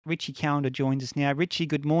Richie Callender joins us now. Richie,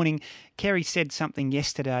 good morning. Kerry said something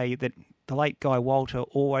yesterday that the late Guy Walter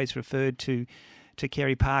always referred to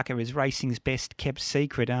Kerry Parker as racing's best kept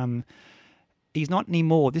secret. He's not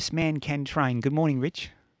anymore. This man can train. Good morning,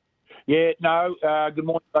 Rich. Yeah, no, good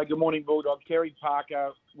morning. Good morning, Bulldog. Kerry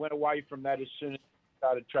Parker went away from that as soon as he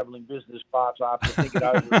started travelling business class after thinking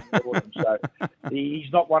over in the autumn. So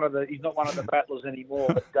he's not one of the battlers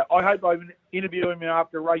anymore. But I hope I interview him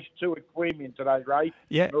after race 2 at Queanbeyan today, Ray.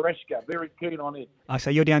 Yeah. Maresca, very keen on it. So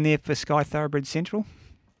you're down there for Sky Thoroughbred Central?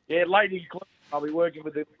 Yeah, late in Cleveland. I'll be working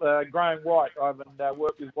with Graham White. I haven't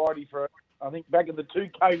worked with Whitey for, I think, back in the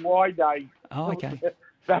 2KY days. Oh, okay.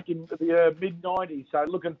 Back in the mid-90s, so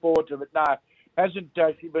looking forward to it. No, hasn't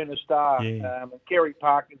she been a star? Yeah. Kerry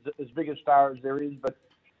Parker's as big a star as there is, but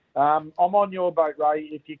I'm on your boat, Ray.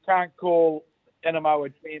 If you can't call NMO a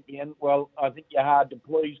champion, well, I think you're hard to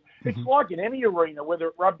please. It's like in any arena, whether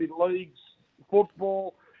it's rugby leagues,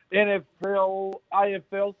 football, NFL,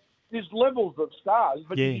 AFL, there's levels of stars,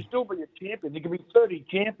 but you can still be a champion. There can be 30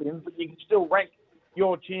 champions, but you can still rank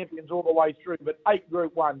your champions all the way through. But 8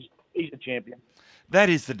 Group 1s, he's a champion. That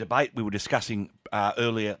is the debate we were discussing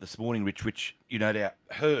earlier this morning, Rich, which you no doubt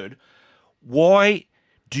heard. Why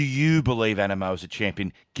do you believe Anamoe is a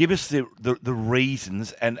champion? Give us the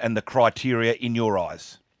reasons and the criteria in your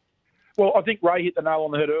eyes. Well, I think Ray hit the nail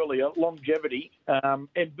on the head earlier. Longevity and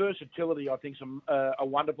versatility, I think, is a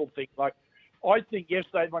wonderful thing. Like, I think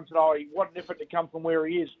yesterday everyone said, he wanted effort to come from where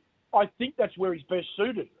he is. I think that's where he's best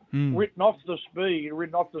suited. Written off the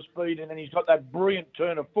speed, and then he's got that brilliant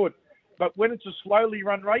turn of foot. But when it's a slowly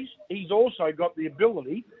run race, he's also got the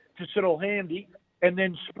ability to settle handy and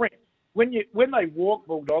then sprint. When they walk,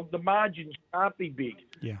 Bulldog, the margins can't be big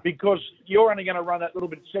because you're only going to run that little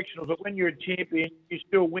bit of sectional. But when you're a champion, you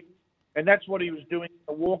still win. And that's what he was doing in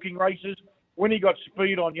the walking races. When he got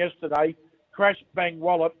speed on yesterday, crash, bang,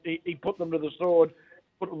 wallop, he put them to the sword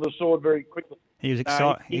very quickly. He was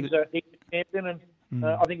excited. He's a champion, and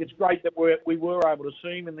I think it's great that we were able to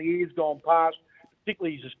see him in the years gone past.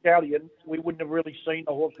 Particularly as a stallion, we wouldn't have really seen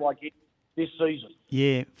a horse like him this season.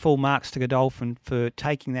 Yeah, full marks to Godolphin for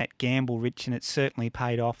taking that gamble, Rich, and it's certainly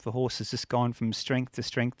paid off. The horse has just gone from strength to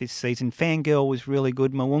strength this season. Fangirl was really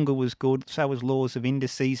good. Moonga was good. So was Laws of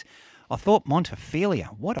Indices. I thought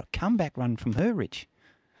Montefilia, what a comeback run from her, Rich.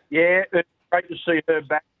 Yeah, it's great to see her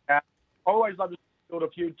back. I always love to see her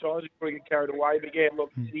a few times before we get carried away. But yeah,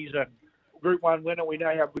 look, she's a Group 1 winner. We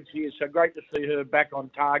know how good she is. So great to see her back on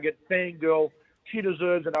target. Fangirl, she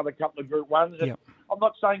deserves another couple of Group 1s. And I'm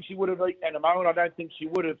not saying she would have beaten Anamoe, and I don't think she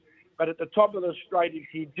would have. But at the top of the straight, if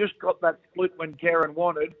she just got that split when Karen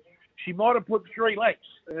wanted, she might have put 3 lengths,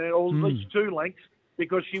 or at least 2 lengths,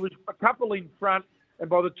 because she was a couple in front. And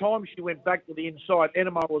by the time she went back to the inside,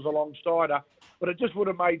 Anamoe was alongside her. But it just would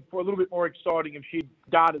have made for a little bit more exciting if she'd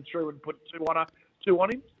darted through and put 2 on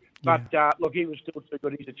him. But look, he was still too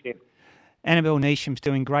good. He's a champion. Annabelle Neesham's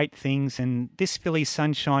doing great things, and this filly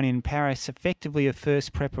Sunshine in Paris, effectively her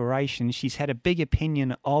first preparation. She's had a big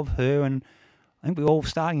opinion of her, and I think we're all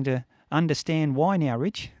starting to understand why now,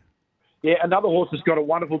 Rich. Yeah, another horse that's got a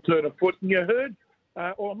wonderful turn of foot. And you heard,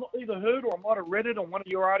 or I'm not either heard or I might have read it on one of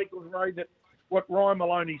your articles, Ray, that what Ryan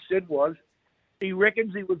Maloney said was he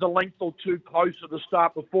reckons he was a length or 2 close at the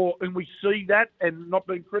start before, and we see that, and not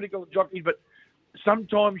being critical of jockeys, but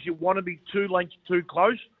sometimes you want to be 2 lengths too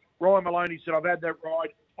close. Ryan Maloney said, I've had that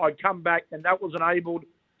ride. I come back, and that was enabled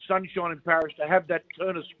Sunshine in Paris to have that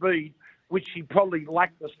turn of speed, which he probably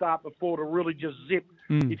lacked the start before to really just zip.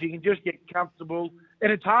 If you can just get comfortable.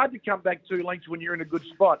 And it's hard to come back 2 lengths when you're in a good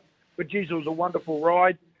spot. But, geez, it was a wonderful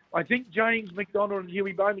ride. I think James McDonald and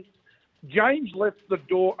Huey Bowman, James left the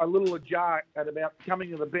door a little ajar at about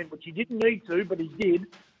coming to the bend, which he didn't need to, but he did.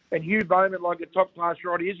 And Hugh Bowman, like a top-class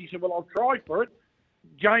rider is, he said, well, I'll try for it.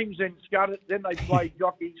 James then scudded. Then they played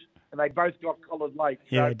jockeys, and they both got collared late.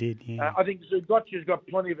 Yeah, I did. Yeah. I think Zugotcha's got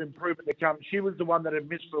plenty of improvement to come. She was the one that had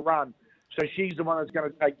missed the run, so she's the one that's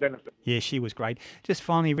going to take benefit. Yeah, she was great. Just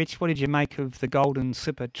finally, Rich, what did you make of the Golden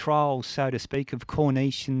Slipper trials, so to speak, of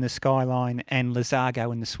Corniche in the Skyline and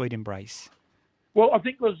Lazago in the Sweet Embrace? Well, I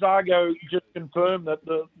think Lazago just confirmed that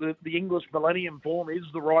the English Millennium form is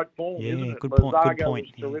the right form, isn't it? Good point. Lazago Good point.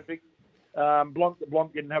 was terrific.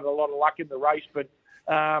 Blanc didn't have a lot of luck in the race, but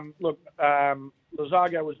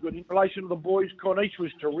Lazago was good. In relation to the boys, Corniche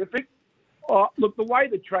was terrific. Look, the way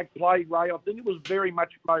the track played, Ray, I think it was very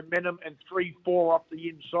much momentum and 3-4 off the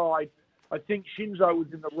inside. I think Shinzo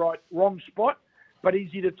was in the wrong spot, but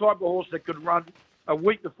is he the type of horse that could run a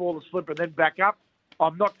week before the slip and then back up?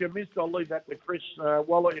 I'm not convinced. I'll leave that to Chris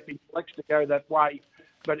Waller if he elects to go that way.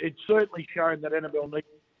 But it's certainly shown that Annabelle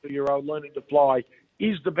Neesham's 2-year-old learning to fly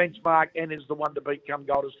is the benchmark and is the one to beat come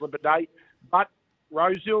Golden Slipper Day. But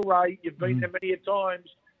Rosehill Ray, you've been there many a times.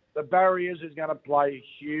 The barriers is going to play a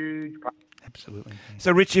huge part. Absolutely.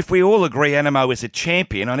 So, Rich, if we all agree Animo is a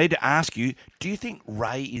champion, I need to ask you, do you think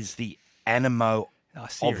Ray is the Animo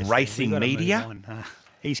of racing media?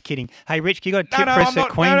 He's kidding. Hey, Rich, you got a tip for us at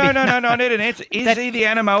Queen No, I need an answer. Is he the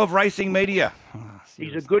Animo of racing media?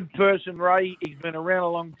 He's a good person, Ray. He's been around a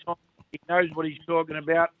long time. He knows what he's talking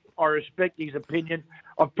about. I respect his opinion.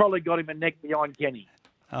 I've probably got him a neck behind Kenny.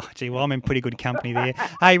 Oh, gee, well, I'm in pretty good company there.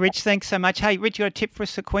 Hey, Rich, thanks so much. Hey, Rich, you got a tip for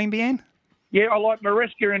us at Queanbeyan? Yeah, I like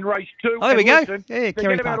Maresca in race 2. Oh, there we go. Listen, Yeah, Kerry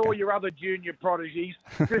forget about Parker. all your other junior prodigies.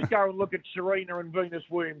 Just go and look at Serena and Venus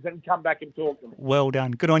Williams and come back and talk to them. Well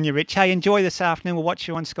done. Good on you, Rich. Hey, enjoy this afternoon. We'll watch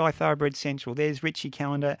you on Sky Thoroughbred Central. There's Richie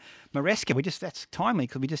Callender. Maresca, that's timely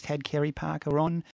because we just had Kerry Parker on.